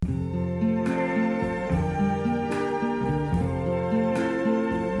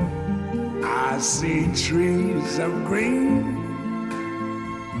see trees of green,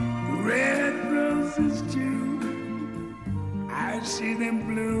 red roses too. I see them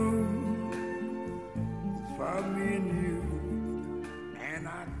bloom for me and you, and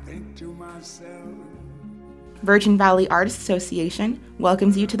I think to myself. Virgin Valley Artists Association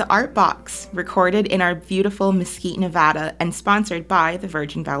welcomes you to the Art Box, recorded in our beautiful Mesquite, Nevada, and sponsored by the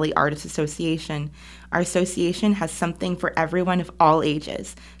Virgin Valley Artists Association. Our association has something for everyone of all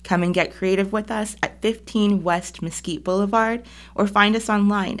ages. Come and get creative with us at 15 West Mesquite Boulevard, or find us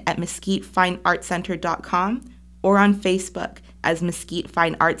online at mesquitefineartcenter.com, or on Facebook as Mesquite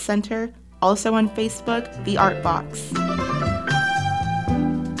Fine Arts Center, also on Facebook, The Art Box.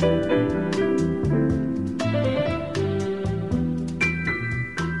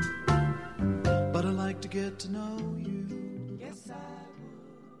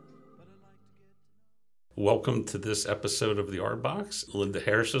 Welcome to this episode of the Art Box. Linda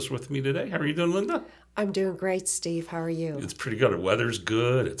Harris is with me today. How are you doing, Linda? I'm doing great, Steve. How are you? It's pretty good. The weather's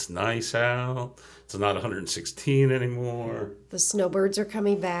good. It's nice out. It's not 116 anymore. The snowbirds are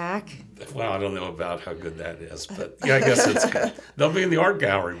coming back. Well, I don't know about how good that is, but yeah, I guess it's good. They'll be in the art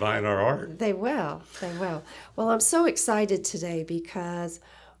gallery buying our art. They will. They will. Well, I'm so excited today because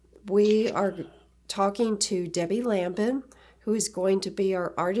we are talking to Debbie Lambin, who is going to be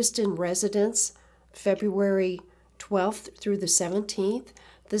our artist in residence February 12th through the 17th.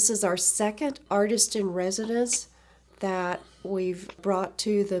 This is our second artist in residence that we've brought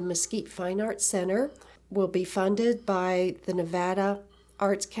to the Mesquite Fine Arts Center. Will be funded by the Nevada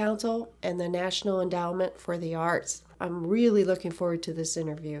Arts Council and the National Endowment for the Arts. I'm really looking forward to this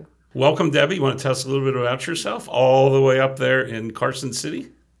interview. Welcome, Debbie. You want to tell us a little bit about yourself, all the way up there in Carson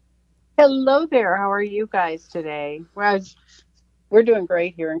City? Hello there. How are you guys today? We're doing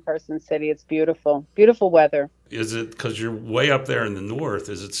great here in Carson City. It's beautiful. Beautiful weather. Is it because you're way up there in the north?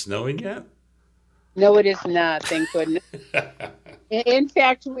 Is it snowing yet? No, it is not. Thank goodness. In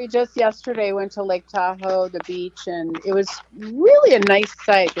fact, we just yesterday went to Lake Tahoe, the beach, and it was really a nice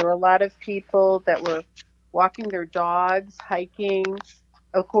sight. There were a lot of people that were walking their dogs, hiking.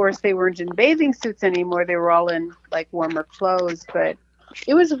 Of course, they weren't in bathing suits anymore. They were all in like warmer clothes, but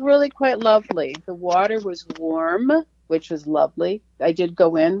it was really quite lovely. The water was warm, which was lovely. I did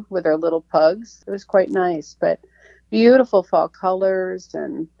go in with our little pugs. It was quite nice, but beautiful fall colors.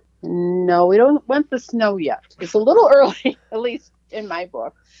 And no, we don't want the snow yet. It's a little early, at least in my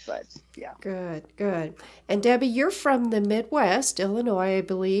book, but yeah. Good. And Debbie, you're from the Midwest, Illinois, I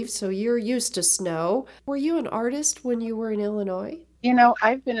believe, so you're used to snow. Were you an artist when you were in Illinois? You know,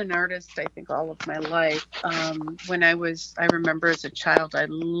 I've been an artist, I think, all of my life. I remember as a child, I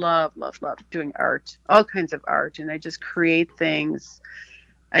loved doing art, all kinds of art, and I just create things.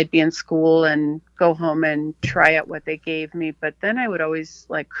 I'd be in school and go home and try out what they gave me, but then I would always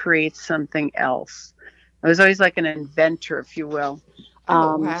create something else. I was always like an inventor, if you will.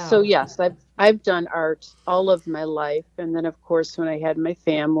 Wow. So yes, I've done art all of my life, and then of course when I had my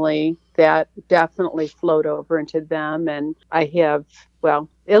family, that definitely flowed over into them. And I have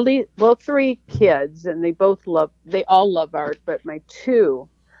three kids, and they all love art, but my two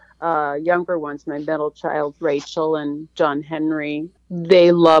younger ones, my middle child Rachel and John Henry,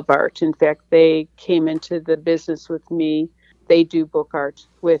 they love art. In fact, they came into the business with me. They do book art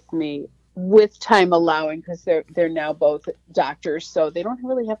with me, with time allowing, because they're now both doctors, so they don't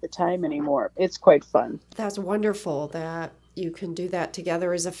really have the time anymore. It's quite fun. That's wonderful that you can do that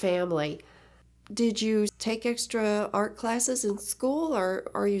together as a family. Did you take extra art classes in school, or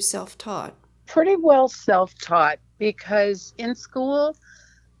are you self-taught? Pretty well self-taught, because in school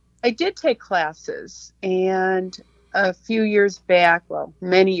I did take classes, and many years back,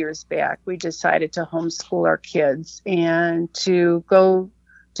 we decided to homeschool our kids. And to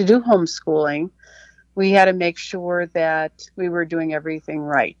do homeschooling, we had to make sure that we were doing everything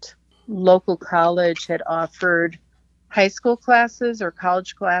right. Local college had offered high school classes or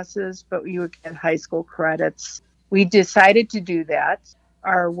college classes, but you would get high school credits. We decided to do that.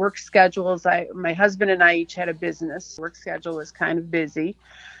 Our work schedules, my husband and I each had a business. Work schedule was kind of busy.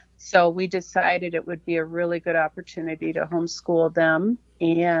 So we decided it would be a really good opportunity to homeschool them,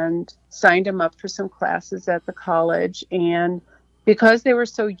 and signed them up for some classes at the college. And because they were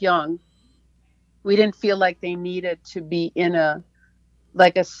so young, we didn't feel like they needed to be in a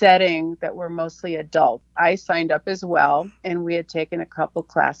setting that were mostly adult. I signed up as well, and we had taken a couple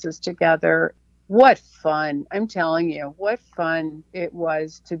classes together. What fun. I'm telling you, what fun it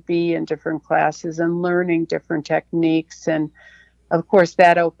was to be in different classes and learning different techniques. And of course,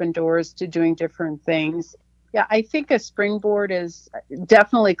 that opened doors to doing different things. Yeah, I think a springboard is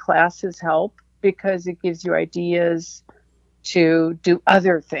definitely classes help, because it gives you ideas to do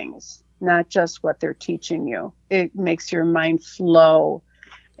other things. not just what they're teaching you. It makes your mind flow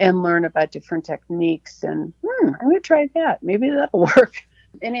and learn about different techniques. And I'm going to try that. Maybe that'll work.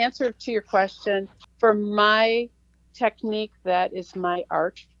 In answer to your question, for my technique, that is my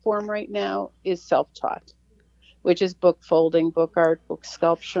art form right now, is self-taught, which is book folding, book art, book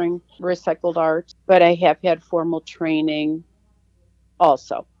sculpturing, recycled art. But I have had formal training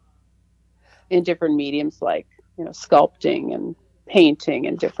also in different mediums like, sculpting and painting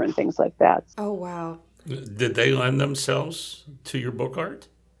and different things like that. Oh, wow. Did they lend themselves to your book art?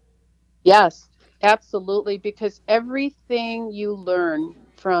 Yes, absolutely. Because everything you learn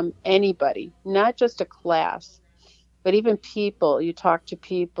from anybody, not just a class, but even people, you talk to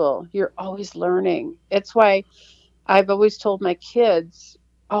people, you're always learning. It's why I've always told my kids,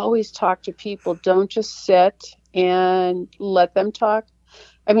 always talk to people. Don't just sit and let them talk.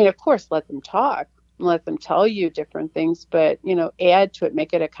 I mean, of course, let them talk, let them tell you different things, but, add to it,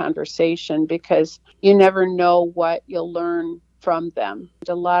 make it a conversation, because you never know what you'll learn from them.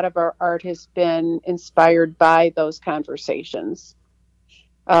 A lot of our art has been inspired by those conversations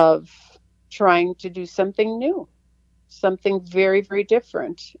of trying to do something new, something very, very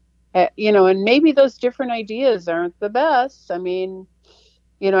different. And maybe those different ideas aren't the best. I mean,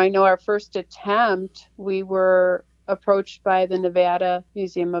 I know our first attempt, we were approached by the Nevada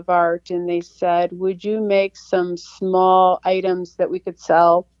Museum of Art, and they said, would you make some small items that we could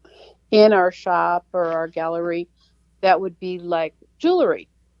sell in our shop or our gallery that would be like jewelry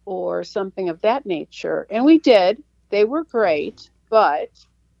or something of that nature? And we did. They were great, but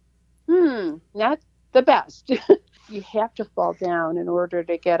not the best. You have to fall down in order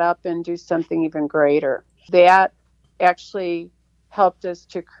to get up and do something even greater. That actually helped us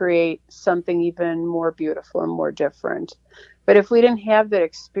to create something even more beautiful and more different. But if we didn't have that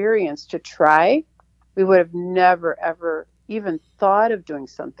experience to try, we would have never, ever even thought of doing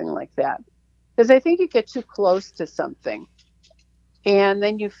something like that. Because I think you get too close to something and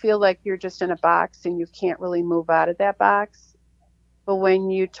then you feel like you're just in a box and you can't really move out of that box. But when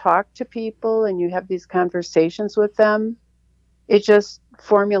you talk to people and you have these conversations with them, it just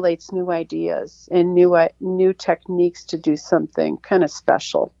formulates new ideas and new techniques to do something kind of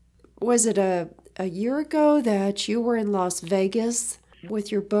special. Was it a year ago that you were in Las Vegas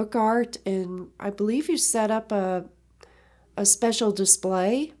with your book art, and I believe you set up a special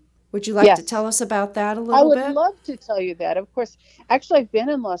display? Would you like to Yes, tell us about that a I little would bit? love to tell you that. Of course, actually, I've been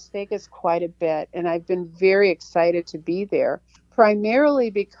in Las Vegas quite a bit, and I've been very excited to be there, primarily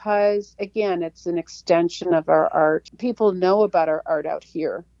because, again, it's an extension of our art. People know about our art out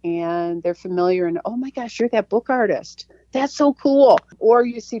here, and they're familiar, and oh my gosh, you're that book artist. That's so cool. Or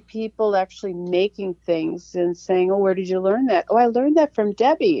you see people actually making things and saying, oh, where did you learn that? Oh, I learned that from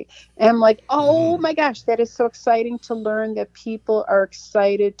Debbie. And I'm like, oh my gosh, that is so exciting to learn that people are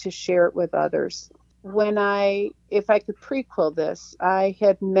excited to share it with others. If I could prequel this, I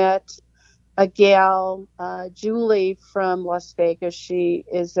had met a gal, Julie from Las Vegas. She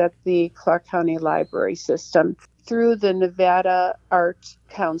is at the Clark County Library System. Through the Nevada Art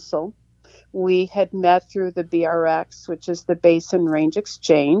Council, we had met through the BRX, which is the Basin Range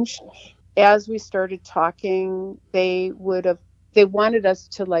Exchange. As we started talking, they wanted us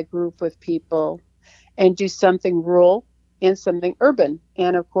to like group with people and do something rural and something urban.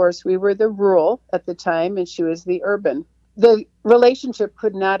 And of course, we were the rural at the time, and she was the urban. The relationship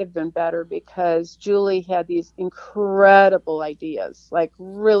could not have been better because Julie had these incredible ideas, like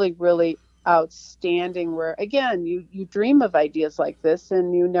really, really outstanding, where again, you dream of ideas like this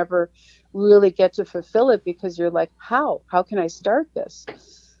and you never really get to fulfill it because you're like, how can I start this?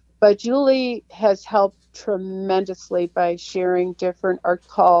 But Julie has helped tremendously by sharing different art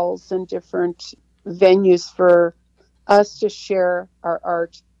calls and different venues for us to share our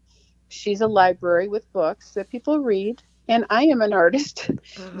art. She's a library with books that people read, and I am an artist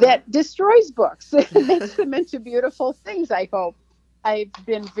Uh-huh. that destroys books and makes them into beautiful things, I hope. I've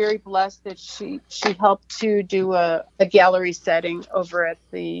been very blessed that she helped to do a gallery setting over at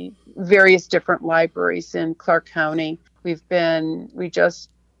the various different libraries in Clark County. We just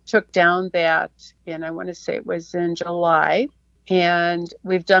took down that, and I want to say it was in July. And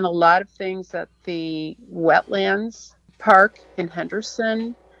we've done a lot of things at the Wetlands Park in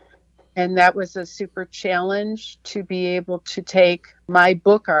Henderson. And that was a super challenge to be able to take my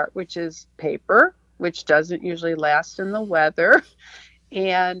book art, which is paper, which doesn't usually last in the weather,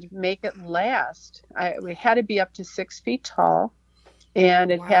 and make it last. We had to be up to 6 feet tall,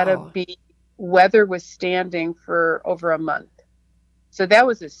 and it had to Wow. be weather withstanding for over a month. So that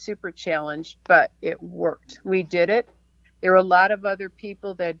was a super challenge, but it worked. We did it. There were a lot of other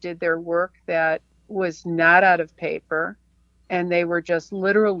people that did their work that was not out of paper, and they were just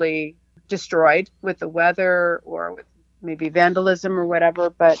literally destroyed with the weather or with maybe vandalism or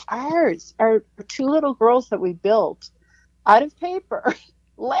whatever. But ours, our two little girls that we built out of paper,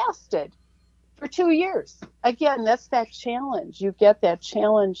 lasted for 2 years. Again, that's that challenge. You get that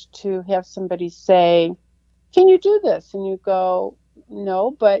challenge to have somebody say, can you do this? And you go,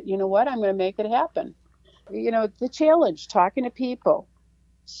 no, but you know what? I'm going to make it happen. The challenge, talking to people,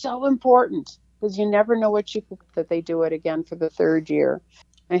 so important, because you never know what you could, that they do it again for the third year.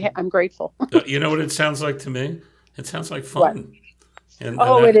 I'm grateful. You know what it sounds like to me? It sounds like What? fun. And, and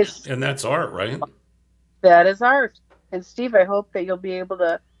Oh, it that is. and that's art, right? That is art. And Steve, I hope that you'll be able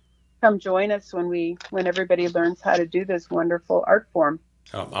to come join us when everybody learns how to do this wonderful art form.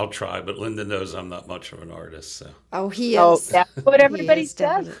 I'll try, but Linda knows I'm not much of an artist, so. Oh, he Oh, is. that's what He everybody is, says.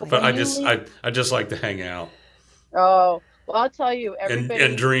 definitely. But When you leave- I just like to hang out Oh, well, I'll tell you, and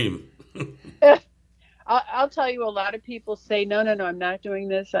everybody. dream. I'll tell you, a lot of people say, no, I'm not doing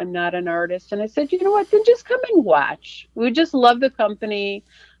this. I'm not an artist. And I said, you know what? Then just come and watch. We just love the company,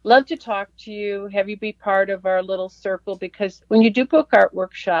 love to talk to you, have you be part of our little circle. Because when you do book art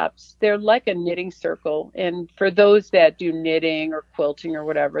workshops, they're like a knitting circle. And for those that do knitting or quilting or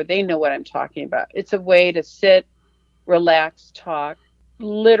whatever, they know what I'm talking about. It's a way to sit, relax, talk.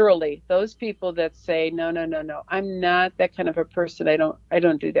 Literally, those people that say, no, I'm not that kind of a person. I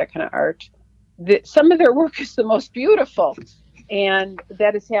don't do that kind of art. Some of their work is the most beautiful, and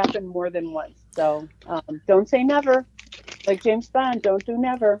that has happened more than once. So don't say never, like James Bond. Don't do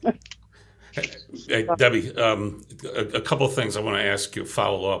never. Hey, Debbie, a couple of things I want to ask you,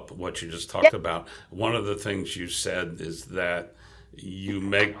 follow up what you just talked about. One of the things you said is that you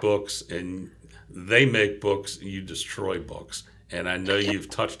make books and they make books, you destroy books. And I know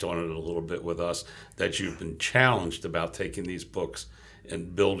you've touched on it a little bit with us, that you've been challenged about taking these books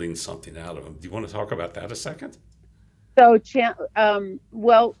and building something out of them. Do you want to talk about that a second? So,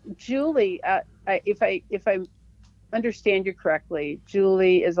 well, Julie, if I understand you correctly,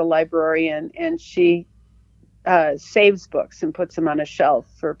 Julie is a librarian, and she saves books and puts them on a shelf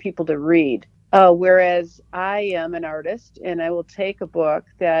for people to read. Whereas I am an artist, and I will take a book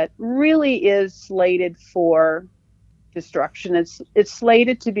that really is slated for destruction. It's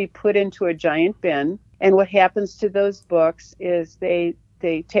slated to be put into a giant bin. And what happens to those books is they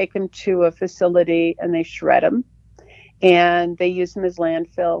take them to a facility and they shred them, and they use them as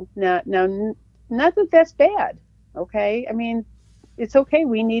landfill. Now, not that that's bad. Okay, I mean, it's okay.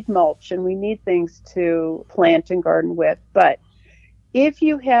 We need mulch and we need things to plant and garden with. But if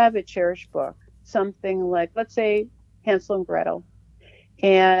you have a cherished book, something like, let's say, Hansel and Gretel,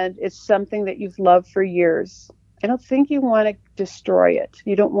 and it's something that you've loved for years, I don't think you want to destroy it.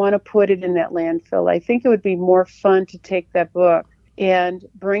 You don't want to put it in that landfill. I think it would be more fun to take that book and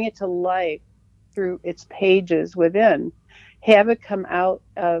bring it to life through its pages within. Have it come out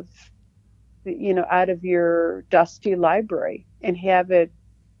of your dusty library and have it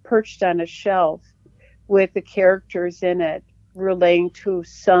perched on a shelf with the characters in it relating to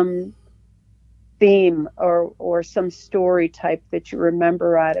some theme or some story type that you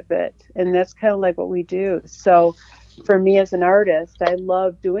remember out of it. And that's kind of like what we do. So for me as an artist, I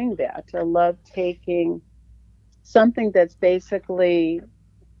love doing that. I love taking something that's basically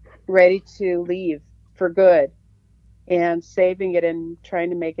ready to leave for good and saving it and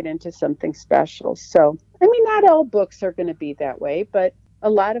trying to make it into something special. So, I mean, not all books are going to be that way, but a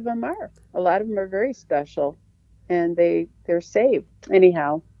lot of them are. A lot of them are very special, and they're saved.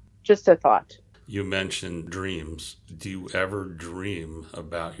 Anyhow, just a thought. You mentioned dreams. Do you ever dream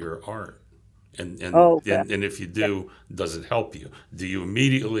about your art? And if you do, does it help you? Do you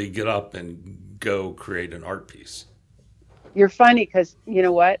immediately get up and go create an art piece? You're funny because you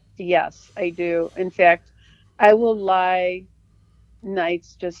know what? Yes, I do. In fact, I will lie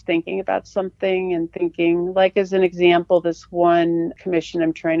nights just thinking about something and thinking, like as an example, this one commission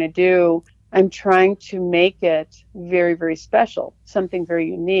I'm trying to do, I'm trying to make it very, very special, something very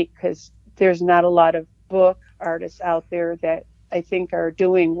unique, because there's not a lot of book artists out there that I think are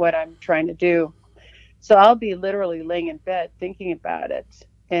doing what I'm trying to do. So I'll be literally laying in bed thinking about it.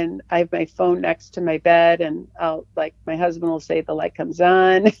 And I have my phone next to my bed, and my husband will say the light comes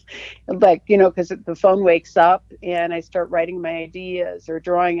on, because the phone wakes up and I start writing my ideas or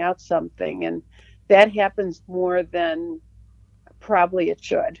drawing out something. And that happens more than probably it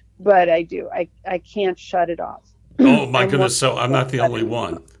should, but I do. I can't shut it off. Oh my goodness! So I'm not the only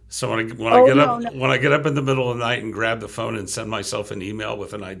one. So when I get up in the middle of the night and grab the phone and send myself an email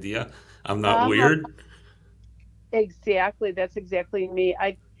with an idea, I'm not weird. Exactly. That's exactly me.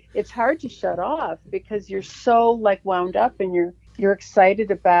 It's hard to shut off because you're so wound up and you're excited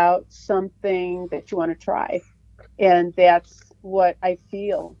about something that you want to try. And that's what I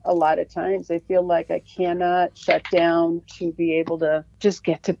feel a lot of times. I feel like I cannot shut down to be able to just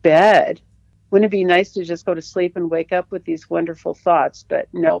get to bed. Wouldn't it be nice to just go to sleep and wake up with these wonderful thoughts? But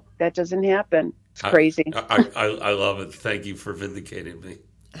nope, that doesn't happen. It's I, crazy. I love it. Thank you for vindicating me.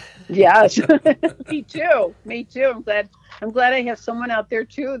 Yes, me too. Me too. I'm glad I have someone out there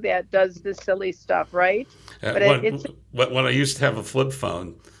too that does this silly stuff, right? But it's When I used to have a flip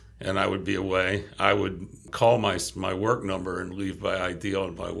phone and I would be away, I would call my work number and leave my ID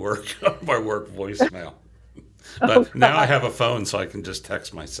on my work my work voicemail. oh But now I god, have a phone, so I can just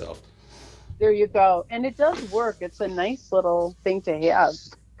text myself. there you go. And it does work. It's a nice little thing to have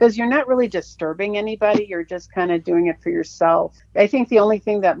because you're not really disturbing anybody. You're just kind of doing it for yourself. I think the only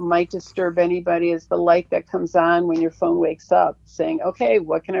thing that might disturb anybody is the light that comes on when your phone wakes up saying, "Okay,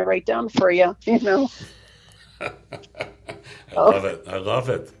 what can I write down for you?" You know. I Oh, love it. I love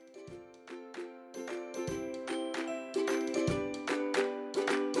it.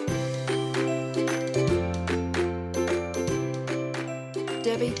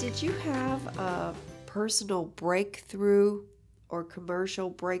 Debbie, did you have a personal breakthrough or commercial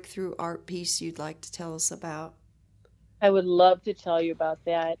breakthrough art piece you'd like to tell us about? I would love to tell you about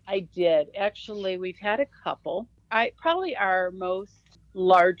that. I did. Actually, we've had a couple. I probably our most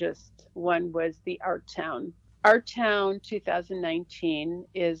largest one was the Art Town. Art Town 2019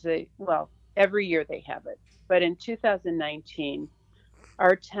 is every year they have it. But in 2019,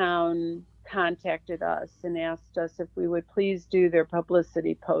 Art Town contacted us and asked us if we would please do their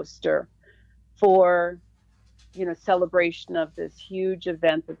publicity poster for, celebration of this huge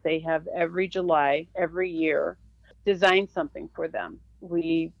event that they have every July, every year, design something for them.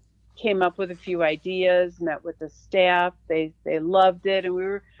 We came up with a few ideas, met with the staff. They loved it, and we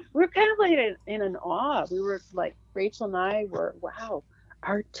were kind of like in an awe. We were like, Rachel and I were, wow,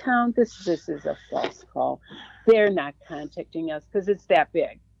 our town. This is a false call. They're not contacting us because it's that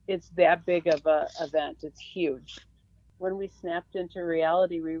big. It's that big of a event. It's huge. When we snapped into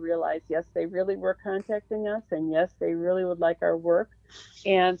reality, we realized, yes, they really were contacting us, and yes, they really would like our work.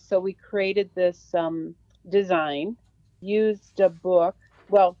 And so we created this design, used a book.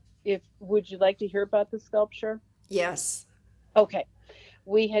 Well, if would you like to hear about the sculpture? Yes. Okay,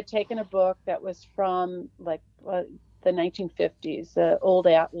 we had taken a book that was from like the 1950s, the old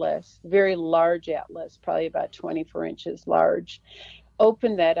atlas, very large atlas, probably about 24 inches large,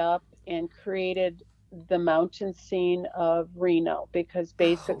 opened that up and created the mountain scene of Reno because Oh my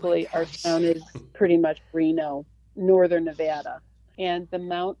basically our gosh. town is pretty much Reno, northern Nevada. And the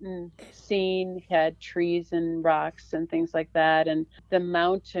mountain scene had trees and rocks and things like that. And the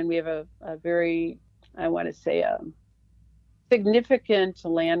mountain, we have a very, I want to say, a significant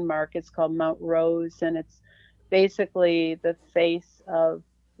landmark. It's called Mount Rose, and it's basically the face of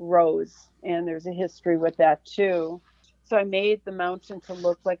Rose. And there's a history with that too. So I made the mountain to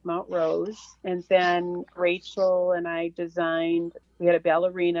look like Mount Rose. And then Rachel and I designed, we had a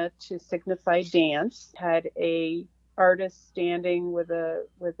ballerina to signify dance, had a artist standing with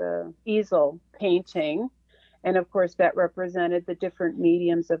a easel painting. And of course, that represented the different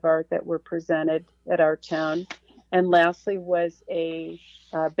mediums of art that were presented at our town. And lastly was a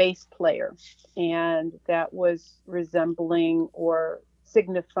bass player, and that was resembling or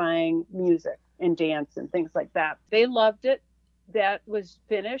signifying music and dance and things like that. They loved it. That was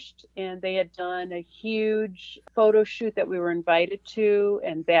finished, and they had done a huge photo shoot that we were invited to,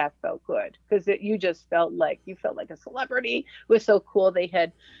 and that felt good because you felt like a celebrity. It was so cool. They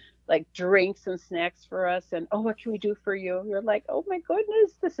had like drinks and snacks for us, and oh, what can we do for you? You're like, oh my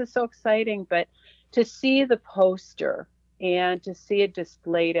goodness, this is so exciting. But to see the poster and to see it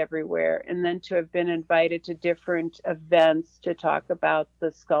displayed everywhere, and then to have been invited to different events to talk about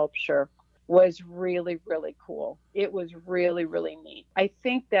the sculpture was really, really cool. It was really, really neat. I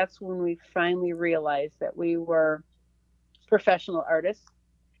think that's when we finally realized that we were professional artists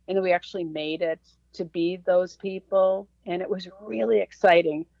and that we actually made it to be those people. And it was really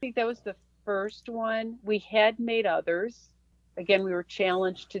exciting. I think that was the first one. We had made others. Again, we were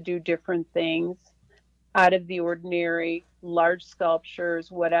challenged to do different things out of the ordinary, large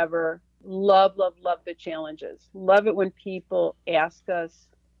sculptures, whatever. Love, love, love the challenges. Love it when people ask us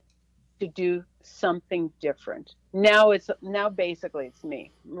to do something different. Now basically it's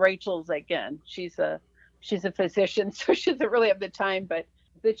me. Rachel's again, she's a physician, so she doesn't really have the time, but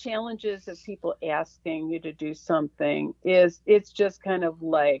the challenges of people asking you to do something it's just kind of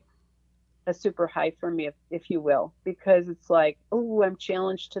like a super high for me, if you will, because it's like, oh, I'm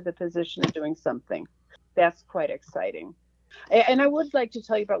challenged to the position of doing something. That's quite exciting. And I would like to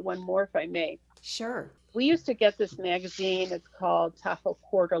tell you about one more, if I may. Sure. We used to get this magazine. It's called Tahoe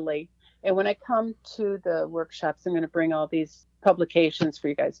Quarterly. And when I come to the workshops, I'm going to bring all these publications for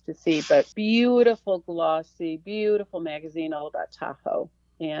you guys to see, but beautiful, glossy, beautiful magazine all about Tahoe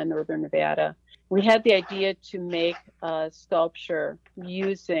and Northern Nevada. We had the idea to make a sculpture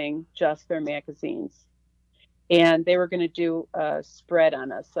using just their magazines. And they were going to do a spread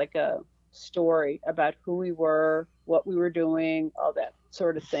on us, like a story about who we were, what we were doing, all that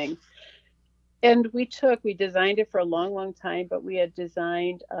sort of thing. And we designed it for a long, long time, but we had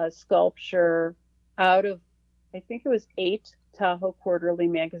designed a sculpture out of, I think it was 8 Tahoe Quarterly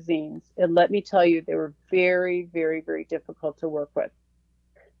magazines. And let me tell you, they were very, very, very difficult to work with.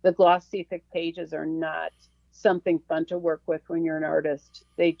 The glossy, thick pages are not something fun to work with when you're an artist.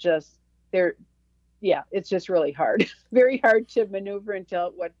 It's just really hard. Very hard to maneuver and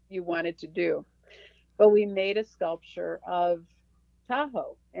tell what you wanted to do. But we made a sculpture of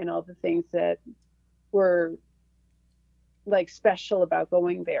Tahoe and all the things that were like special about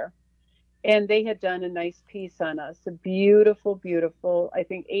going there. And they had done a nice piece on us, a beautiful, beautiful, I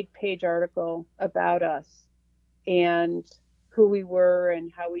think 8-page article about us and who we were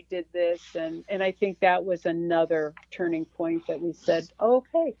and how we did this. And I think that was another turning point that we said,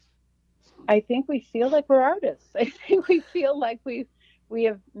 okay, I think we feel like we're artists. I think we feel like we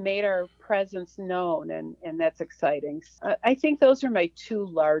have made our presence known, and that's exciting. I think those are my 2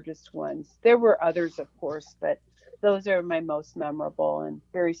 largest ones. There were others, of course, but those are my most memorable and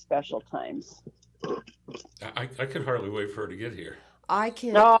very special times. I can hardly wait for her to get here. I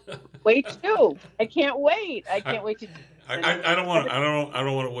can. No, wait too. I can't wait. I can't wait to. I don't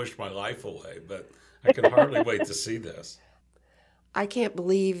want to wish my life away, but I can hardly wait to see this. I can't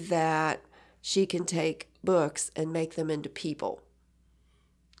believe that she can take books and make them into people.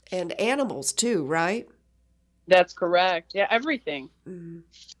 And animals too, right? That's correct. Yeah, everything. Mm-hmm.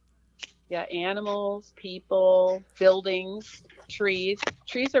 Yeah, animals, people, buildings, trees.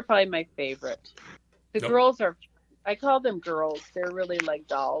 Trees are probably my favorite. The girls are, I call them girls. They're really like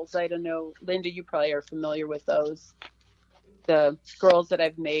dolls. I don't know. Linda, you probably are familiar with those. The girls that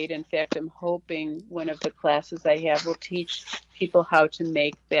I've made. In fact, I'm hoping one of the classes I have will teach people how to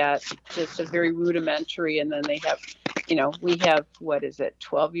make that, just a very rudimentary, and then they have, we have,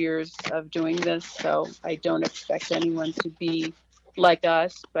 12 years of doing this, so I don't expect anyone to be like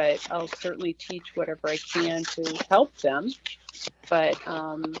us, but I'll certainly teach whatever I can to help them. But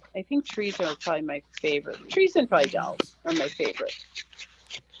I think trees are probably my favorite. Trees and probably dolls are my favorite.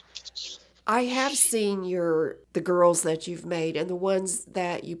 I have seen the girls that you've made and the ones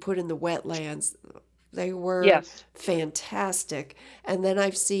that you put in the wetlands. They were fantastic. And then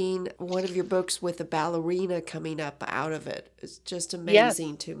I've seen one of your books with a ballerina coming up out of it. It's just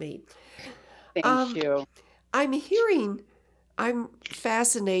amazing to me. Thank you. I'm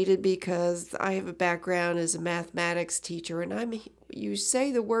fascinated because I have a background as a mathematics teacher, and you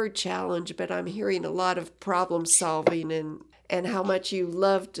say the word challenge, but I'm hearing a lot of problem solving and how much you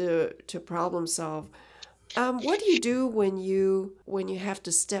love to problem solve. What do you do when you have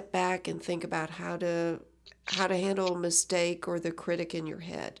to step back and think about how to handle a mistake or the critic in your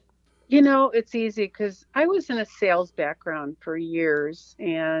head? It's easy because I was in a sales background for years,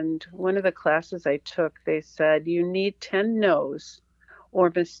 and one of the classes I took, they said you need 10 no's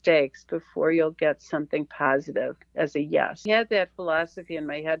or mistakes before you'll get something positive as a yes. I had that philosophy in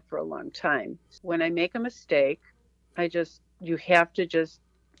my head for a long time. When I make a mistake, you have to just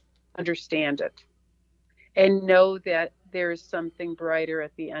understand it and know that there's something brighter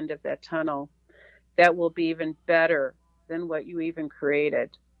at the end of that tunnel that will be even better than what you even created.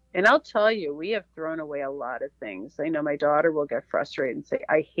 And I'll tell you, we have thrown away a lot of things. I know my daughter will get frustrated and say,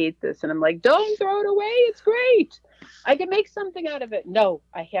 I hate this. And I'm like, don't throw it away. It's great. I can make something out of it. No,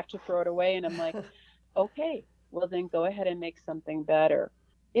 I have to throw it away. And I'm like, okay, well then go ahead and make something better.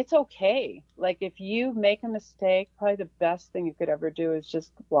 It's okay. Like if you make a mistake, probably the best thing you could ever do is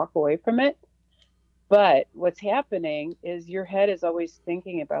just walk away from it. But what's happening is your head is always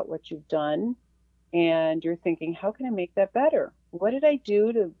thinking about what you've done. And you're thinking, how can I make that better? What did I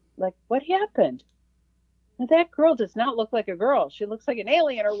do to, what happened? Now, that girl does not look like a girl. She looks like an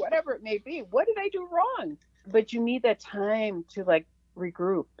alien or whatever it may be. What did I do wrong? But you need that time to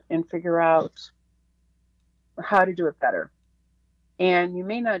regroup and figure out how to do it better. And you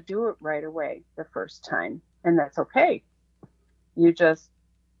may not do it right away the first time, and that's okay. You just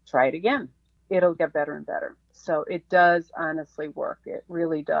try it again. It'll get better and better. So it does honestly work. It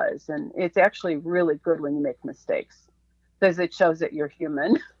really does. And it's actually really good when you make mistakes because it shows that you're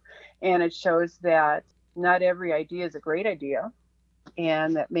human and it shows that not every idea is a great idea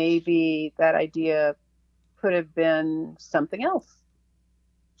and that maybe that idea could have been something else.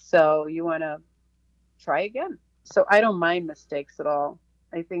 So you want to try again. So I don't mind mistakes at all.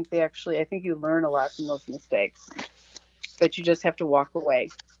 I think you learn a lot from those mistakes. but you just have to walk away.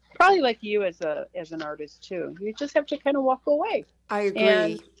 Probably like you as an artist too. You just have to kind of walk away. I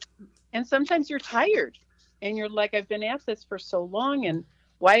And agree. and sometimes you're tired and you're like, I've been at this for so long and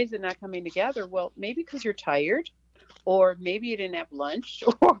why is it not coming together? Well, maybe because you're tired, or maybe you didn't have lunch,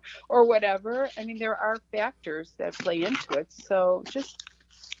 or whatever. I mean, there are factors that play into it. So just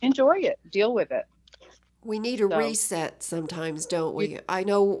enjoy it, deal with it. We need a So reset sometimes, don't you, we?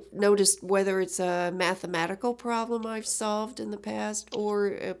 Noticed whether it's a mathematical problem I've solved in the past or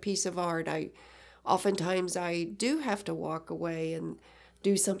a piece of art. Oftentimes I do have to walk away and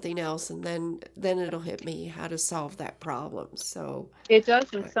do something else, and then it'll hit me how to solve that problem. So, it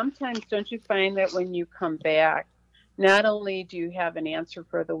does. And sometimes don't you find that when you come back, not only do you have an answer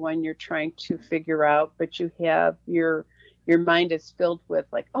for the one you're trying to figure out, but you have your mind is filled with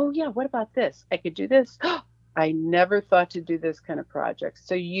like, oh yeah, what about this? I could do this. I never thought to do this kind of project.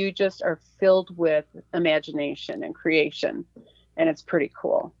 So you just are filled with imagination and creation, and it's pretty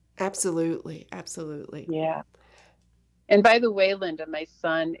cool. absolutely, absolutely. Yeah. And by the way, Linda, my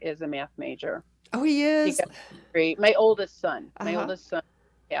son is a math major. Oh, he He is. got a degree. My oldest son. Uh My huh. oldest son,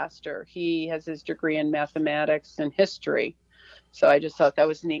 is a pastor. He has his degree in mathematics and history. So I just thought that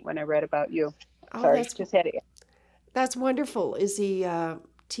was neat when I read about you. Oh, Sorry, just had to. that's wonderful. Is he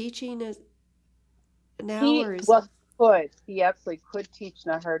teaching now, He or is? well could he absolutely could teach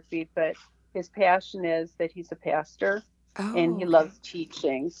in a heartbeat, but his passion is that he's a pastor and Oh, he okay. loves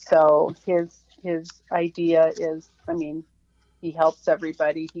teaching. So his idea is, I mean, he helps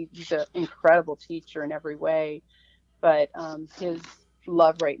everybody. He's an incredible teacher in every way, but his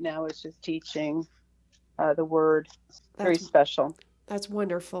love right now is just teaching the word. Very That's special. that's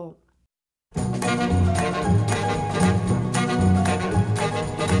wonderful.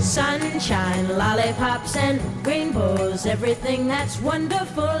 Sunshine, lollipops, and rainbows. Everything that's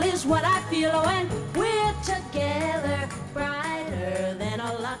wonderful is what I feel when we're together. Brighter than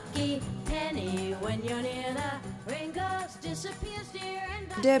a lucky penny when you're near. The rain goes, disappears, dear.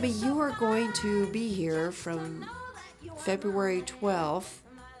 And Debbie, you are going to be here from February 12th,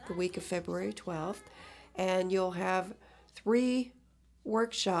 the week of February 12th, and you'll have 3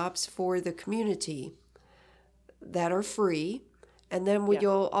 workshops for the community that are free. And then Yeah.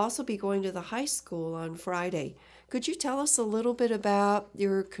 you'll also be going to the high school on Friday. Could you tell us a little bit about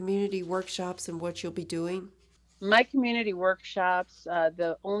your community workshops and what you'll be doing? My community workshops,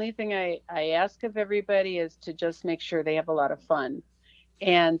 the only thing I ask of everybody is to just make sure they have a lot of fun,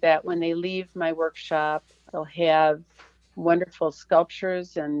 and that when they leave my workshop, they'll have wonderful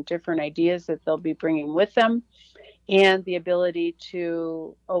sculptures and different ideas that they'll be bringing with them, and the ability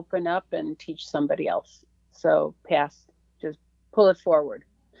to open up and teach somebody else. So just pull it forward.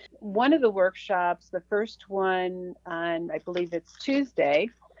 One of the workshops, the first one on, I believe it's Tuesday,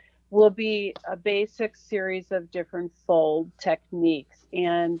 will be a basic series of different fold techniques.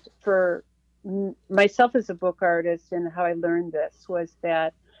 And for myself as a book artist, and how I learned this was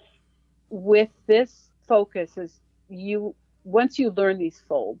that with this focus is you once you learn these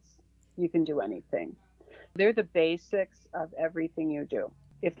folds, you can do anything. They're the basics of everything you do.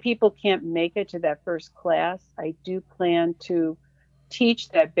 If people can't make it to that first class, I do plan to teach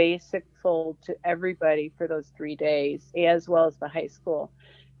that basic fold to everybody for those 3 days, as well as the high school,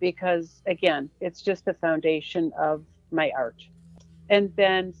 because again, it's just the foundation of my art. And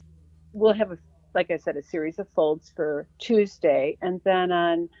then we'll have, like I said, a series of folds for Tuesday. And then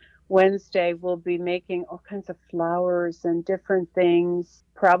on Wednesday, we'll be making all kinds of flowers and different things,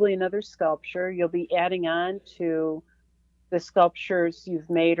 probably another sculpture. You'll be adding on to the sculptures you've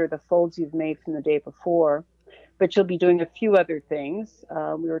made or the folds you've made from the day before. But you'll be doing a few other things.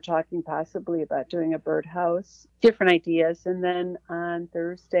 We were talking possibly about doing a birdhouse, different ideas. And then on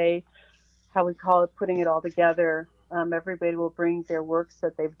Thursday, how we call it, putting it all together. Everybody will bring their works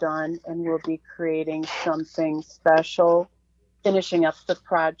that they've done, and we'll be creating something special, finishing up the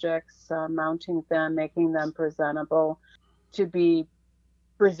projects, mounting them, making them presentable to be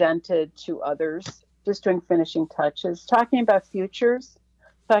presented to others, just doing finishing touches, talking about futures,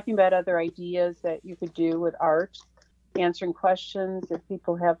 talking about other ideas that you could do with art, answering questions. If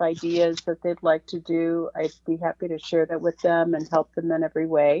people have ideas that they'd like to do, I'd be happy to share that with them and help them in every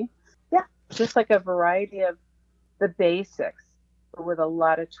way. Yeah, just like a variety of the basics, but with a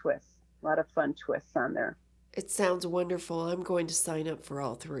lot of twists, a lot of fun twists on there. It sounds wonderful. I'm going to sign up for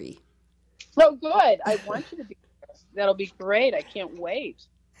all 3. So good. I want you to be. That'll be great. I can't wait.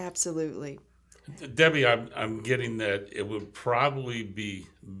 Absolutely. Debbie, I'm getting that it would probably be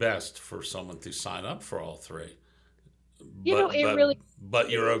best for someone to sign up for all 3, It really but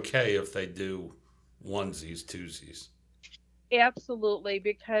you're okay if they do onesies, twosies. absolutely,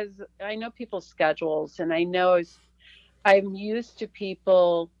 because I know people's schedules, and I know I'm used to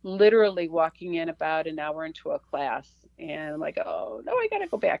people literally walking in about an hour into a class, and I'm like, oh, no, I got to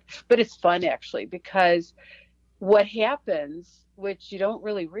go back. But it's fun actually, because what happens, which you don't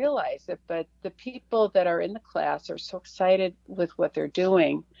really realize it, but the people that are in the class are so excited with what they're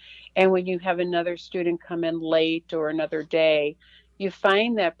doing. And when you have another student come in late or another day, you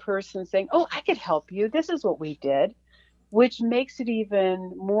find that person saying, oh, I could help you. This is what we did, which makes it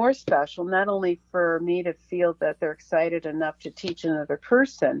even more special, not only for me to feel that they're excited enough to teach another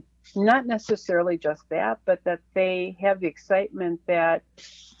person, not necessarily just that, but that they have the excitement that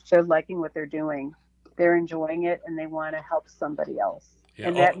they're liking what they're doing. They're enjoying it and they want to help somebody else. Yeah.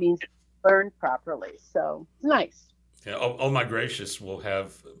 And that means learn properly. So it's nice. Yeah. Oh my gracious, we'll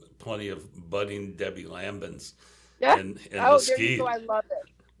have plenty of budding Debbie Lambins Yeah. in Oh, there you go. Mesquite. I love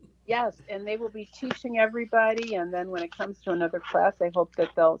it. Yes. And they will be teaching everybody. And then when it comes to another class, I hope that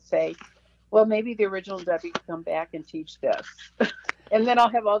they'll say, well, maybe the original Debbie can come back and teach this. And then I'll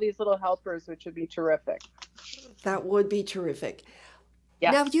have all these little helpers, which would be terrific. That would be terrific.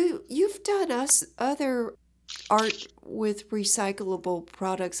 Yeah. Now you've done us other art with recyclable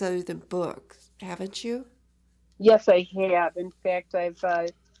products other than books, haven't you? Yes, I have. In fact, I've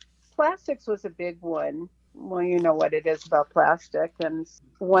plastics was a big one. Well, you know what it is about plastic. And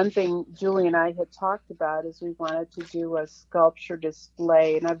one thing Julie and I had talked about is we wanted to do a sculpture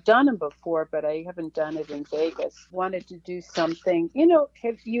display. And I've done them before, but I haven't done it in Vegas. Wanted to do something,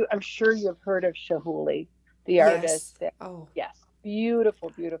 I'm sure you've heard of Shahuli, the Yes. artist. That, Oh, yes, beautiful,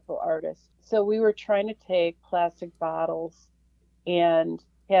 beautiful artist. So we were trying to take plastic bottles and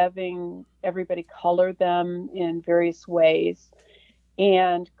having everybody color them in various ways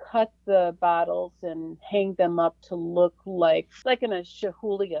and cut the bottles and hang them up to look like in a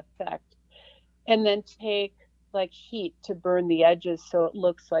shahuli effect, and then take like heat to burn the edges so it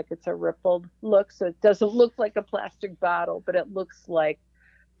looks like it's a rippled look, so it doesn't look like a plastic bottle, but it looks like,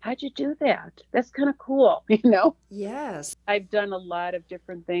 how'd you do that? That's kind of cool. yes. I've done a lot of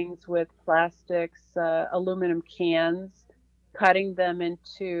different things with plastics, aluminum cans, cutting them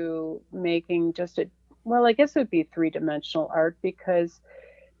into making just well, I guess it would be three-dimensional art because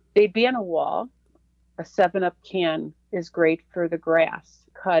they'd be on a wall. A 7-Up can is great for the grass.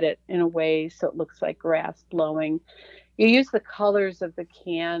 Cut it in a way so it looks like grass blowing. You use the colors of the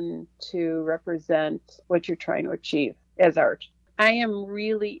can to represent what you're trying to achieve as art. I am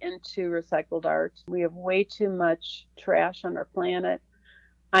really into recycled art. We have way too much trash on our planet.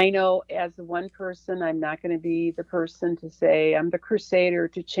 I know as one person, I'm not going to be the person to say I'm the crusader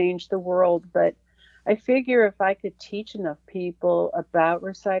to change the world, but I figure if I could teach enough people about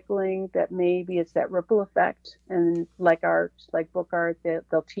recycling, that maybe it's that ripple effect. And like art, like book art,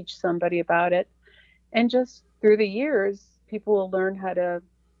 they'll teach somebody about it. And just through the years, people will learn how to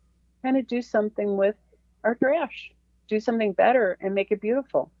kind of do something with our trash, do something better and make it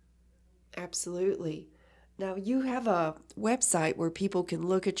beautiful. Absolutely. Now, you have a website where people can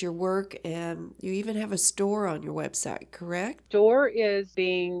look at your work, and you even have a store on your website, correct? Store is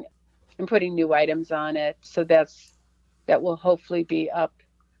I'm putting new items on it. So that will hopefully be up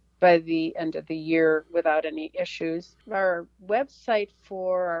by the end of the year without any issues. Our website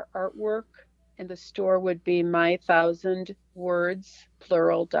for our artwork in the store would be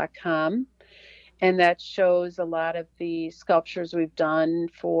my1000wordsplural.com. And that shows a lot of the sculptures we've done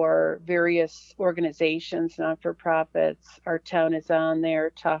for various organizations, not for profits. Our town is on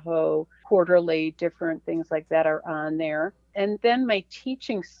there, Tahoe Quarterly, different things like that are on there. And then my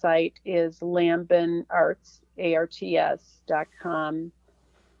teaching site is Lambin Arts, ARTS.com.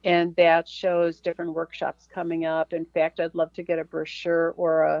 And that shows different workshops coming up. In fact, I'd love to get a brochure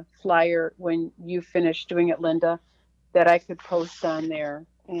or a flyer when you finish doing it, Linda, that I could post on there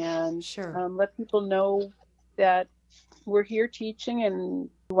and Sure. let people know that we're here teaching and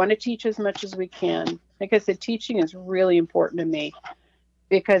we want to teach as much as we can. Like I said, teaching is really important to me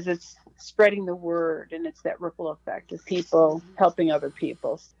because it's spreading the word and it's that ripple effect of people helping other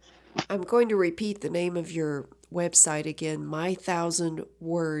people. I'm going to repeat the name of your website again,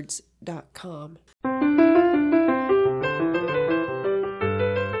 my1000words.com.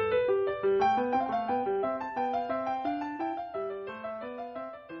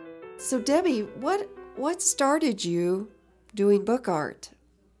 So, Debbie, what started you doing book art?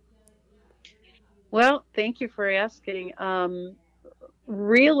 Well, thank you for asking.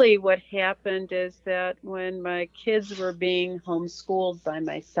 Really, what happened is that when my kids were being homeschooled by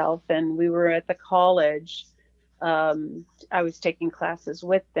myself and we were at the college, I was taking classes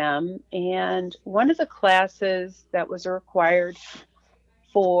with them. And one of the classes that was required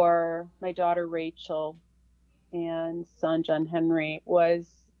for my daughter Rachel and son John Henry was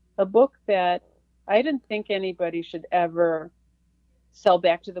a book that I didn't think anybody should ever sell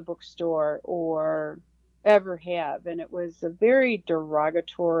back to the bookstore or ever have. And it was a very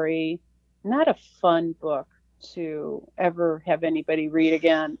derogatory, not a fun book to ever have anybody read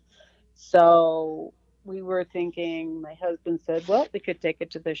again. So we were thinking, my husband said, well, we could take it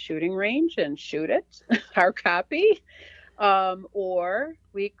to the shooting range and shoot it, our copy, or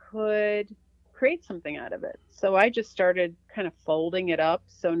we could create something out of it. So I just started kind of folding it up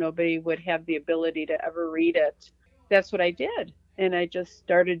so nobody would have the ability to ever read it. That's what I did. And I just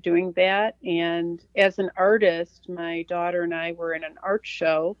started doing that. And as an artist, my daughter and I were in an art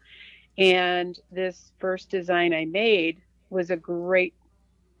show, and this first design I made was a great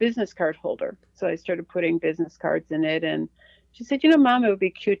business card holder. So I started putting business cards in it. And she said, Mom, it would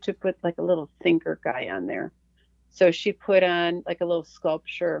be cute to put like a little thinker guy on there. So she put on like a little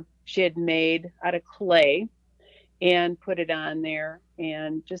sculpture she had made out of clay and put it on there.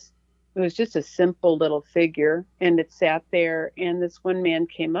 And just, it was just a simple little figure. And it sat there. And this one man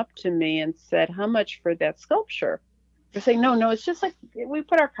came up to me and said, how much for that sculpture? I was saying, no, it's just like we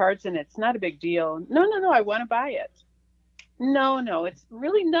put our cards in it. It's not a big deal. No, I want to buy it. No, it's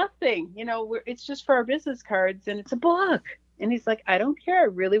really nothing. It's just for our business cards and it's a book. And he's like, I don't care. I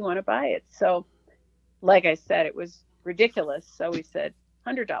really want to buy it. So, like I said, it was ridiculous. So we said,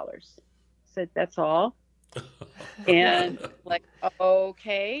 $100. Said, that's all. And like,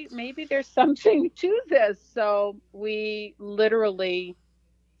 okay, maybe there's something to this. So we literally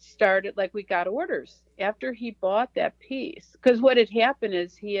started, like, we got orders after he bought that piece. Because what had happened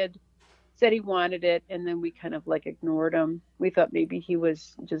is he had said he wanted it, and then we kind of like ignored him. We thought maybe he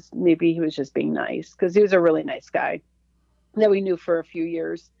was just being nice, because he was a really nice guy that we knew for a few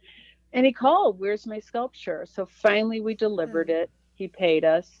years. And he called, where's my sculpture? So finally we delivered it. He paid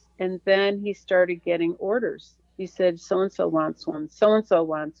us, and then he started getting orders. He said, so-and-so wants one, so-and-so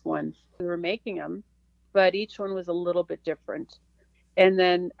wants one. We were making them, but each one was a little bit different. And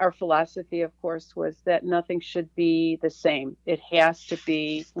then our philosophy, of course, was that nothing should be the same. It has to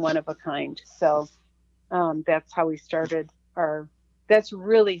be one of a kind. So that's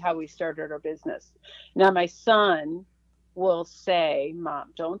really how we started our business. Now, my son will say,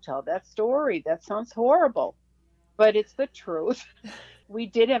 Mom, don't tell that story. That sounds horrible. But it's the truth. We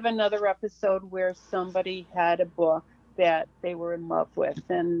did have another episode where somebody had a book that they were in love with,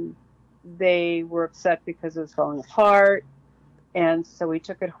 and they were upset because it was falling apart. And so we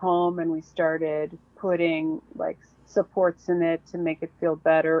took it home and we started putting like supports in it to make it feel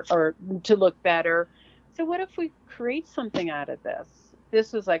better or to look better. So what if we create something out of this?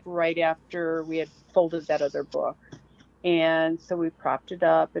 This was like right after we had folded that other book. And so we propped it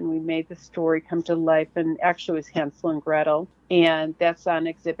up and we made the story come to life. And actually it was Hansel and Gretel. And that's on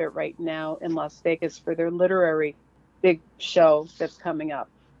exhibit right now in Las Vegas for their literary big show that's coming up.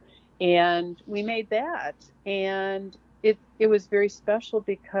 And we made that. And it was very special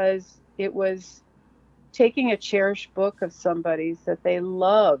because it was taking a cherished book of somebody's that they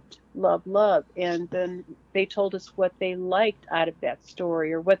loved. And then they told us what they liked out of that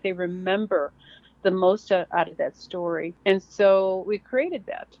story or what they remember the most out of that story. And so we created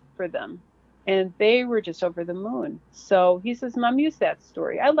that for them. And they were just over the moon. So he says, Mom, use that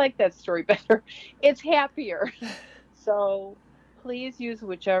story. I like that story better. It's happier. So please use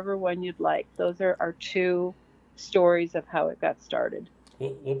whichever one you'd like. Those are our two stories of how it got started.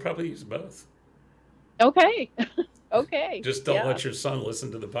 We'll probably use both. Okay. Okay. Just don't let your son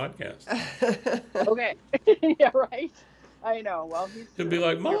listen to the podcast. Okay. Yeah, right. I know. Well, He'll be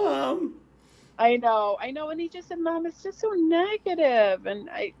like, Mom. I know. And he just said, Mom, it's just so negative.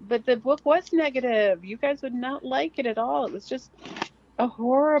 But the book was negative. You guys would not like it at all. It was just a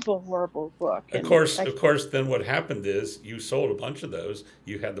horrible book. Of course, then what happened is you sold a bunch of those.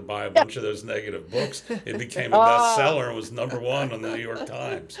 You had to buy a bunch of those negative books. It became a bestseller and was #1 on the New York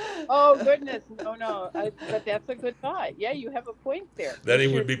Times. Oh, goodness. No. But that's a good thought. Yeah, you have a point there. Then he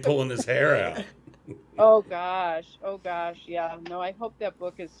would be pulling his hair out. Oh, gosh. Yeah. No, I hope that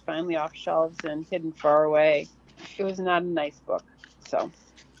book is finally off shelves and hidden far away. It was not a nice book. So,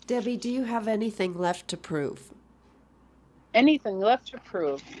 Debbie, do you have anything left to prove? Anything left to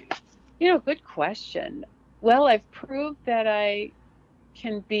prove? Good question. Well, I've proved that I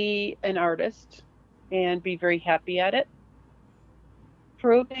can be an artist and be very happy at it.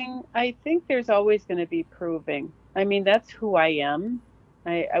 Proving, I think there's always going to be proving. I mean, that's who I am.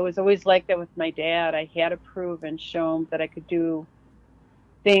 I was always like that with my dad. I had to prove and show him that I could do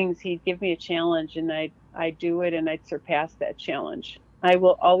things. He'd give me a challenge and I'd do it and I'd surpass that challenge. I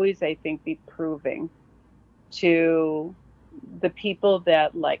will always, I think, be proving to the people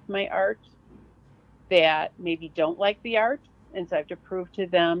that like my art that maybe don't like the art. And so I have to prove to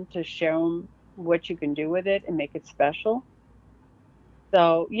them, to show them what you can do with it and make it special.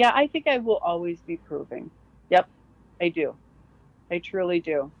 So, yeah, I think I will always be proving. Yep, I do. I truly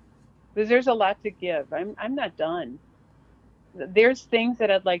do. Because there's a lot to give. I'm not done. There's things that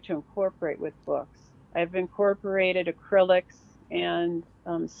I'd like to incorporate with books. I've incorporated acrylics and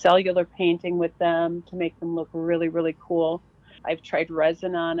cellular painting with them to make them look really, really cool. I've tried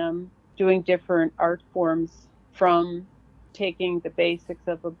resin on them, doing different art forms from taking the basics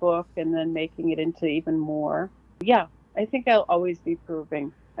of a book and then making it into even more. Yeah, I think I'll always be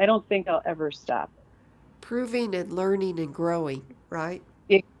proving. I don't think I'll ever stop. Proving and learning and growing, right?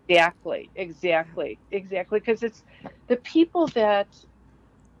 Exactly. Because it's the people that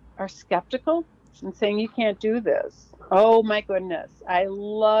are skeptical and saying you can't do this. Oh my goodness. I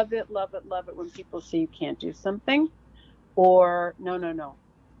love it when people say you can't do something or no,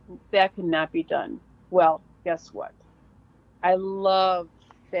 that cannot be done. Well, guess what? I love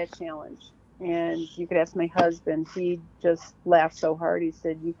that challenge. And you could ask my husband, he just laughed so hard. He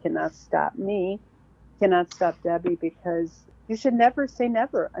said, "You cannot stop me, cannot stop Debbie, because you should never say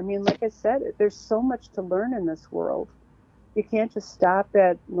never." I mean, like I said, there's so much to learn in this world. You can't just stop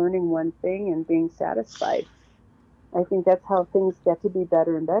at learning one thing and being satisfied. I think that's how things get to be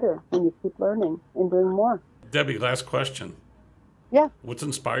better and better when you keep learning and doing more. Debbie, last question. Yeah. What's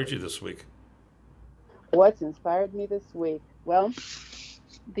inspired you this week? What's inspired me this week? Well,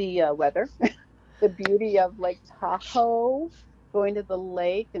 the weather, the beauty of Lake Tahoe, going to the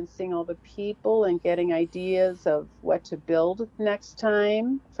lake and seeing all the people and getting ideas of what to build next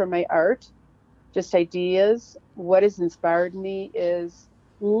time for my art. Just ideas. What has inspired me is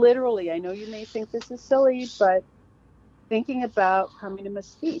literally, I know you may think this is silly, but thinking about coming to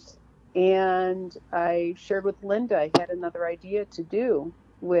Mesquite. And I shared with Linda, I had another idea to do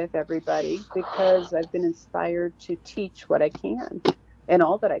with everybody because I've been inspired to teach what I can and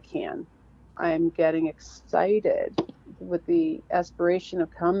all that I can. I'm getting excited with the aspiration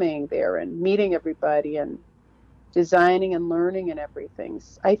of coming there and meeting everybody and designing and learning and everything.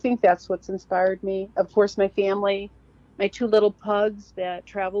 I think that's what's inspired me. Of course, my family, my two little pugs that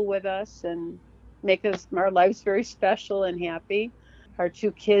travel with us and make us our lives very special and happy. Our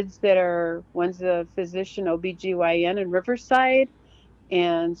two kids that are, one's a physician, OBGYN in Riverside,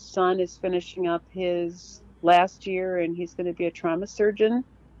 and son is finishing up his last year and he's going to be a trauma surgeon.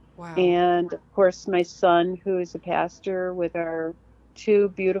 Wow. And of course, my son, who is a pastor, with our two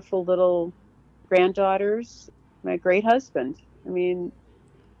beautiful little granddaughters, my great husband. I mean,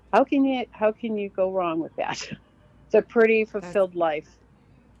 how can you go wrong with that? It's a pretty That fulfilled life.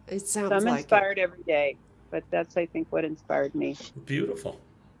 it So sounds I'm like it. inspired every day, but that's, I think, what inspired me. Beautiful.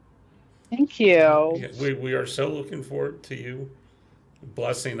 Thank you. Yeah, we are so looking forward to you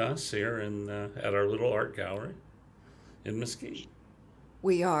blessing us here at our little art gallery in Mesquite.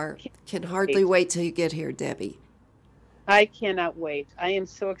 We are. Can Can't hardly wait. wait till you get here, Debbie. I cannot wait. I am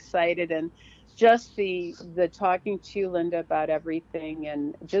so excited, and just the talking to you, Linda, about everything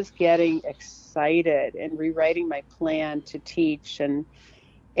and just getting excited and rewriting my plan to teach and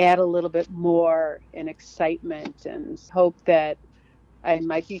add a little bit more in excitement and hope that I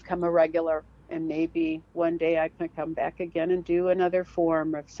might become a regular and maybe one day I can come back again and do another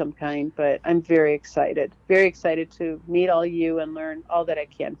form of some kind. But I'm very excited to meet all you and learn all that I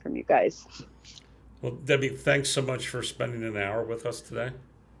can from you guys. Well, Debbie, thanks so much for spending an hour with us today.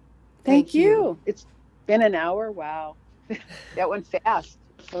 Thank Thank you. you. It's been an hour. Wow. That went fast.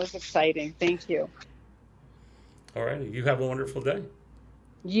 It was exciting. Thank you. All right, you have a wonderful day.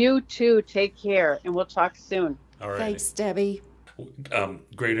 You too. Take care and we'll talk soon. All right. Thanks, Debbie.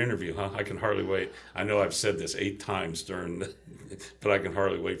 Great interview, huh? I can hardly wait. I know I've said this 8 times but I can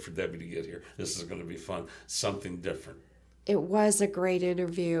hardly wait for Debbie to get here. This is going to be fun. Something different. It was a great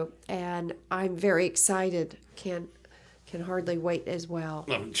interview, and I'm very excited. Can hardly wait as well.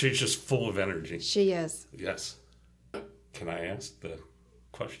 She's just full of energy. She is. Yes. Can I ask the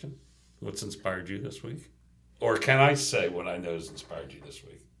question? What's inspired you this week? Or can I say what I know has inspired you this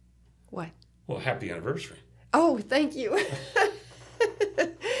week? What? Well, happy anniversary. Oh, thank you.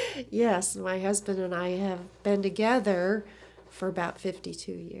 Yes, my husband and I have been together for about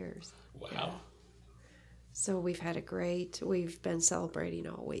 52 years. Wow. So we've been celebrating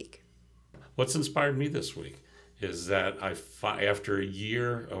all week. What's inspired me this week is that after a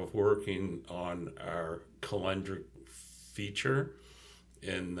year of working on our calendric feature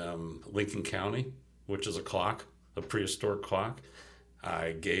in Lincoln County, which is a prehistoric clock,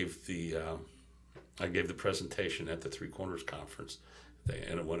 I gave the presentation at the Three Corners Conference,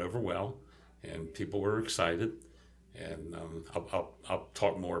 and it went over well, and people were excited. And I'll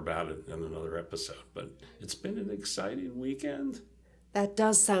talk more about it in another episode. But it's been an exciting weekend. That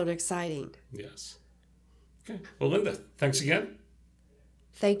does sound exciting. Yes. Okay. Well, Linda, thanks again.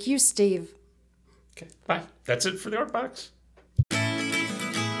 Thank you, Steve. Okay. Bye. That's it for the Art Box.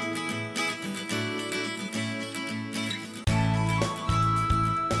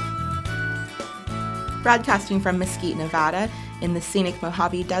 Broadcasting from Mesquite, Nevada, in the scenic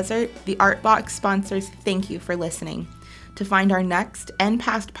Mojave Desert, the Art Box sponsors thank you for listening. To find our next and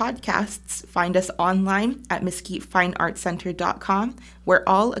past podcasts, find us online at mesquitefineartcenter.com, where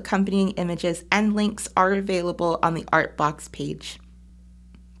all accompanying images and links are available on the Art Box page.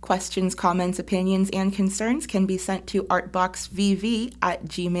 Questions, comments, opinions, and concerns can be sent to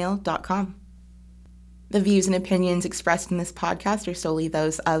artboxvv@gmail.com. The views and opinions expressed in this podcast are solely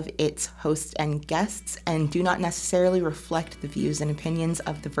those of its hosts and guests and do not necessarily reflect the views and opinions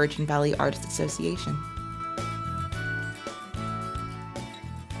of the Virgin Valley Artists Association.